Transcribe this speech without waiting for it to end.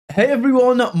Hey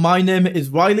everyone, my name is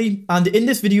Riley, and in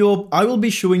this video, I will be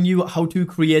showing you how to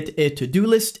create a to-do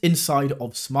list inside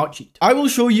of Smartsheet. I will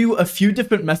show you a few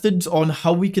different methods on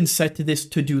how we can set this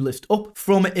to-do list up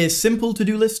from a simple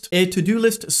to-do list, a to-do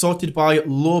list sorted by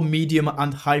low, medium,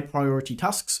 and high priority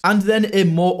tasks, and then a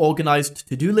more organized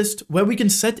to-do list where we can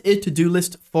set a to-do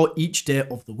list for each day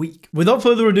of the week. Without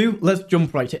further ado, let's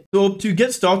jump right in. So to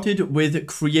get started with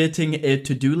creating a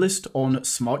to-do list on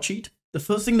Smartsheet, the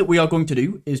first thing that we are going to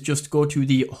do is just go to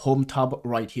the Home tab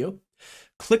right here,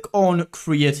 click on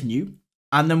Create New,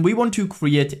 and then we want to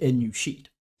create a new sheet.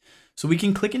 So we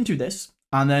can click into this,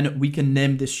 and then we can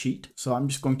name this sheet. So I'm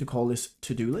just going to call this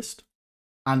To-Do List,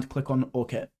 and click on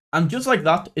OK. And just like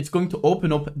that, it's going to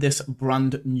open up this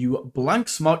brand new blank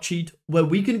Smartsheet where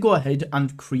we can go ahead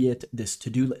and create this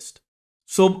to-do list.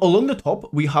 So along the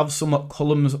top, we have some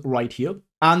columns right here.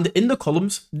 And in the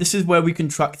columns, this is where we can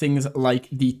track things like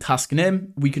the task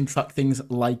name, we can track things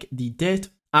like the date,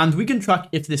 and we can track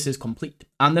if this is complete.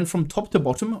 And then from top to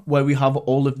bottom, where we have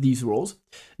all of these rows,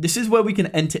 this is where we can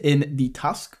enter in the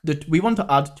task that we want to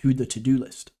add to the to-do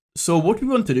list. So what we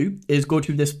want to do is go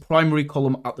to this primary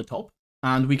column at the top,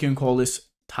 and we can call this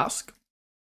task,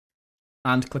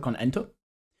 and click on enter.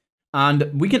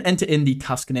 And we can enter in the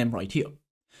task name right here.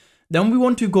 Then we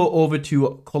want to go over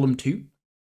to column 2.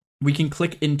 We can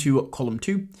click into column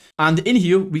 2, and in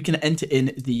here, we can enter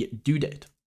in the due date.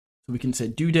 So we can say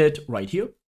due date right here.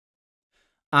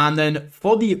 And then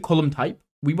for the column type,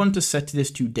 we want to set this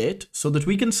to date so that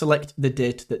we can select the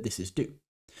date that this is due.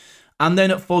 And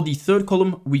then for the third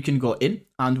column, we can go in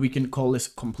and we can call this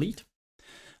complete.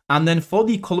 And then for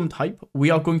the column type, we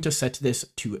are going to set this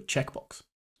to checkbox.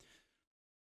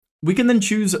 We can then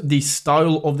choose the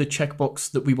style of the checkbox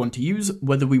that we want to use,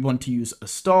 whether we want to use a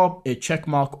star, a check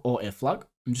mark, or a flag.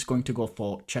 I'm just going to go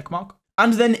for check mark.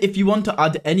 And then if you want to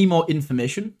add any more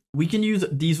information, we can use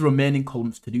these remaining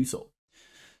columns to do so.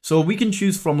 So we can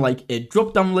choose from like a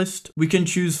drop-down list. We can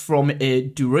choose from a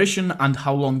duration and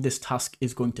how long this task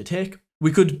is going to take.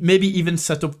 We could maybe even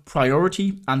set up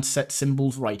priority and set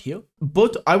symbols right here.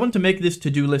 But I want to make this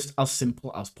to-do list as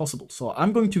simple as possible. So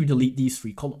I'm going to delete these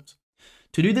 3 columns.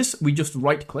 To do this, we just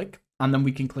right click and then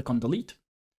we can click on delete,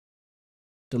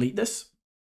 delete this,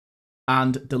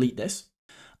 and delete this.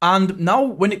 And now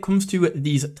when it comes to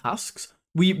these tasks,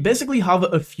 we basically have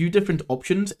a few different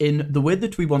options in the way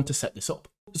that we want to set this up.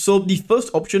 So the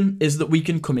first option is that we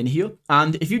can come in here,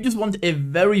 and if you just want a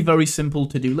very, very simple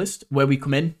to-do list where we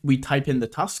come in, we type in the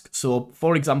task. So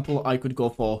for example, I could go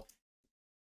for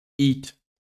eat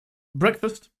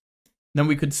breakfast. Then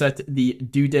we could set the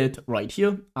due date right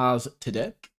here as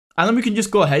today. And then we can just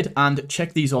go ahead and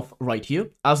check these off right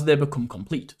here as they become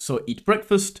complete. So eat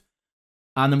breakfast.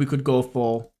 And then we could go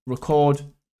for record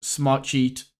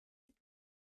Smartsheet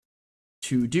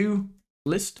to-do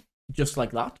list, just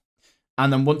like that.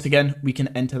 And then once again, we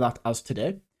can enter that as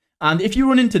today. And if you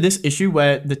run into this issue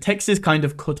where the text is kind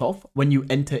of cut off when you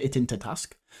enter it into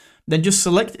task, then just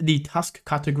select the task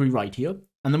category right here.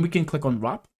 And then we can click on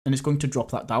wrap. And it's going to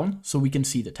drop that down so we can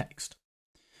see the text.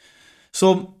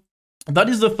 So that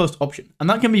is the first option. And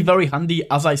that can be very handy,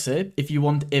 as I say, if you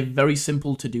want a very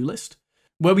simple to-do list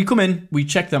where we come in, we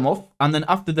check them off, and then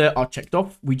after they are checked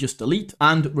off, we just delete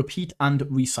and repeat and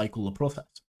recycle the process.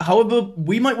 However,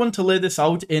 we might want to lay this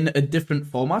out in a different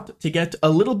format to get a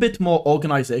little bit more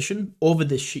organization over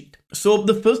this sheet. So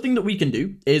the first thing that we can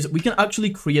do is we can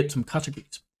actually create some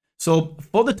categories. So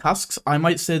for the tasks, I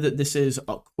might say that this is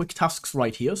quick tasks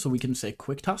right here. So we can say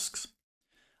quick tasks.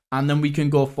 And then we can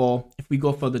go for, if we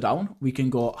go further down, we can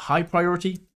go high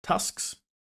priority tasks.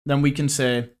 Then we can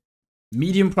say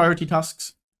medium priority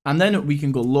tasks. And then we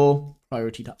can go low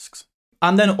priority tasks.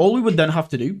 And then all we would then have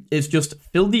to do is just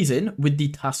fill these in with the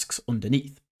tasks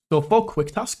underneath. So for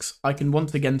quick tasks, I can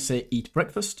once again say eat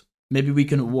breakfast. Maybe we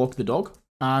can walk the dog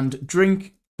and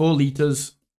drink 4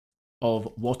 liters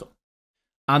of water.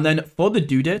 And then for the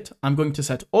due date, I'm going to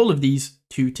set all of these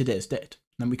to today's date.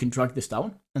 Then we can drag this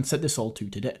down and set this all to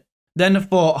today. Then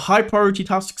for high priority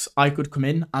tasks, I could come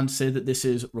in and say that this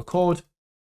is record,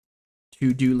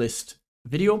 to-do list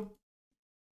video,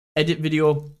 edit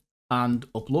video, and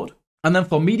upload. And then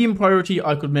for medium priority,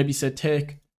 I could maybe say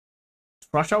take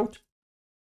trash out.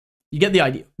 You get the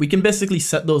idea. We can basically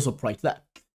set those up right there.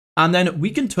 And then we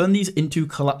can turn these into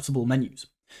collapsible menus.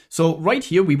 So right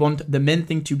here, we want the main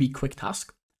thing to be quick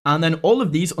task. And then all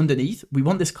of these underneath, we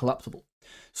want this collapsible.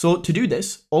 So to do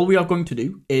this, all we are going to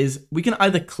do is we can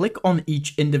either click on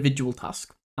each individual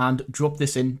task and drop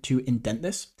this in to indent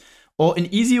this. Or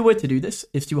an easier way to do this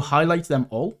is to highlight them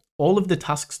all of the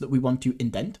tasks that we want to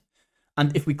indent.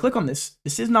 And if we click on this,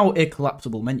 this is now a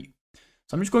collapsible menu.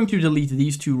 So I'm just going to delete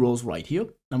these two rows right here,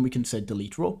 and we can say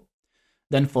delete row.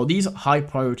 Then for these high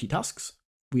priority tasks,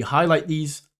 we highlight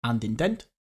these and indent.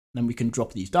 Then we can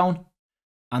drop these down.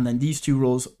 And then these two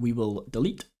rows we will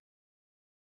delete.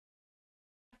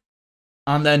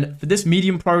 And then for this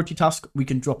medium priority task, we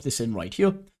can drop this in right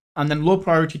here. And then low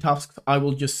priority tasks, I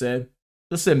will just say,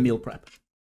 let's say meal prep.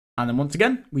 And then once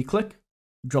again, we click,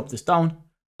 drop this down,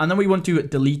 and then we want to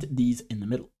delete these in the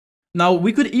middle. Now,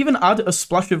 we could even add a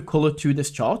splash of color to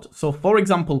this chart. So for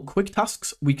example, quick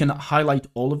tasks, we can highlight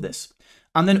all of this.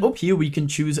 And then up here, we can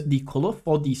choose the color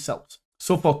for these cells.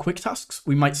 So for quick tasks,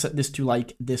 we might set this to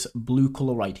like this blue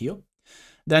color right here.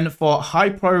 Then for high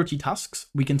priority tasks,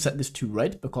 we can set this to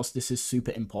red because this is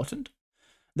super important.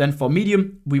 Then for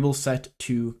medium, we will set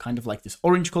to kind of like this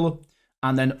orange color.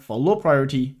 And then for low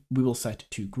priority, we will set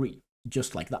to green,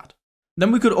 just like that.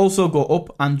 Then we could also go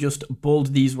up and just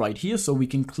bold these right here so we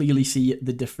can clearly see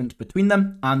the difference between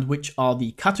them and which are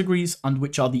the categories and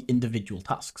which are the individual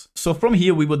tasks. So from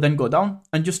here, we would then go down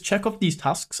and just check off these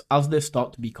tasks as they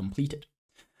start to be completed.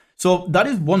 So that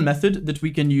is one method that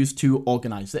we can use to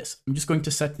organize this. I'm just going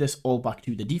to set this all back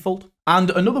to the default.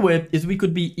 And another way is we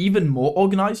could be even more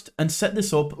organized and set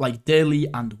this up like daily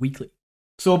and weekly.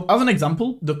 So as an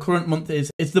example, the current month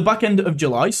it's the back end of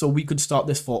July, so we could start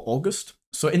this for August.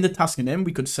 So in the task name,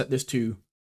 we could set this to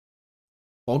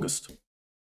August.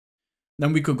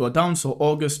 Then we could go down, so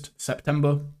August,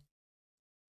 September.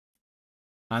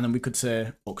 And then we could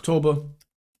say October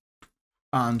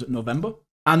and November.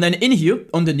 And then in here,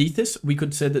 underneath this, we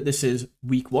could say that this is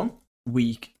week 1,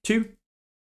 week 2,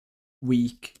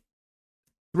 week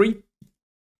 3,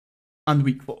 and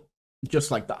week 4,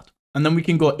 just like that. And then we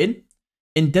can go in,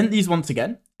 indent these once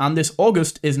again, and this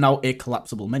August is now a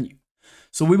collapsible menu.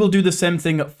 So we will do the same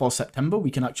thing for September.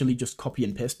 We can actually just copy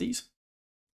and paste these,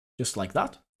 just like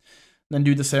that. Then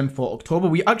do the same for October.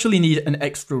 We actually need an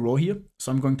extra row here.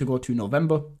 So I'm going to go to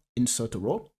November, insert a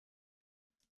row.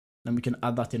 Then we can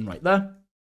add that in right there.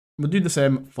 We'll do the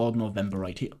same for November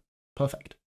right here.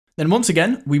 Perfect. Then once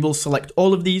again, we will select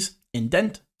all of these,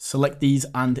 indent, select these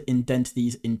and indent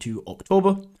these into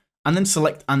October, and then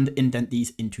select and indent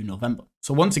these into November.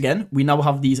 So once again, we now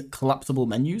have these collapsible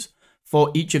menus for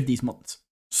each of these months.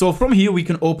 So from here, we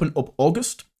can open up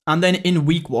August, and then in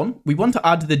week 1, we want to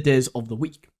add the days of the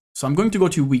week. So I'm going to go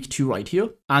to week 2 right here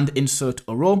and insert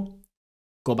a row,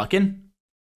 go back in,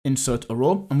 insert a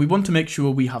row, and we want to make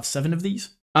sure we have 7 of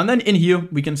these. And then in here,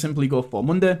 we can simply go for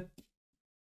Monday,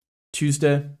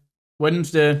 Tuesday,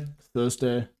 Wednesday,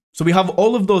 Thursday. So we have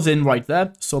all of those in right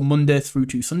there. So Monday through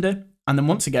to Sunday. And then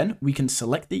once again, we can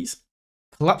select these,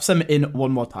 collapse them in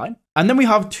one more time. And then we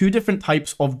have 2 different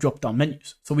types of drop-down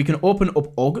menus. So we can open up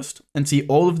August and see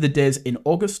all of the days in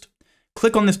August.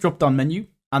 Click on this drop-down menu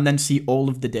and then see all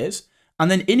of the days.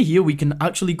 And then in here, we can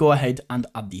actually go ahead and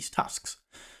add these tasks.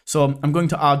 So I'm going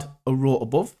to add a row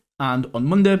above. And on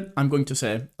Monday, I'm going to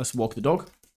say, let's walk the dog.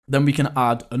 Then we can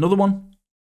add another one,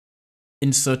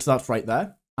 insert that right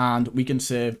there. And we can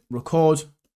say record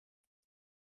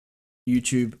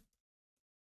YouTube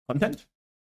content.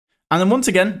 And then once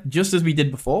again, just as we did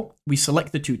before, we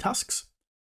select the 2 tasks,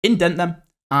 indent them,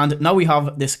 and now we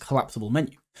have this collapsible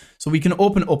menu. So we can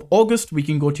open up August, we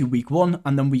can go to week 1,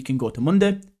 and then we can go to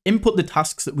Monday, input the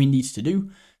tasks that we need to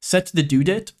do, set the due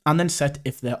date, and then set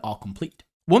if they are complete.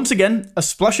 Once again, a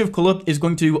splash of color is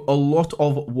going to do a lot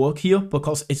of work here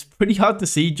because it's pretty hard to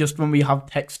see just when we have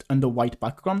text and a white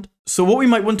background. So what we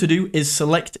might want to do is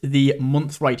select the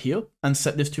month right here and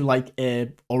set this to like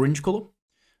a orange color.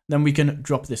 Then we can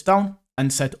drop this down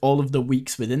and set all of the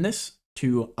weeks within this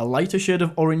to a lighter shade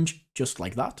of orange, just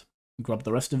like that. Grab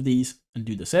the rest of these and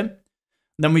do the same.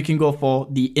 Then we can go for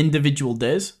the individual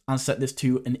days and set this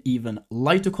to an even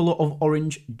lighter color of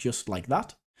orange, just like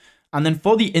that. And then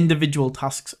for the individual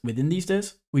tasks within these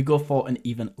days, we go for an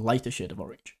even lighter shade of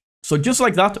orange. So just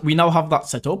like that, we now have that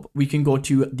set up. We can go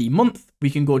to the month, we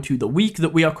can go to the week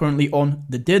that we are currently on,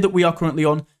 the day that we are currently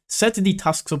on, set the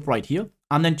tasks up right here,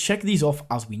 and then check these off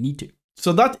as we need to.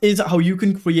 So that is how you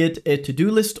can create a to-do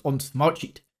list on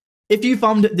Smartsheet. If you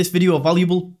found this video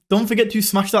valuable, don't forget to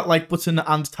smash that like button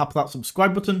and tap that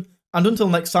subscribe button. And until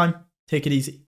next time, take it easy.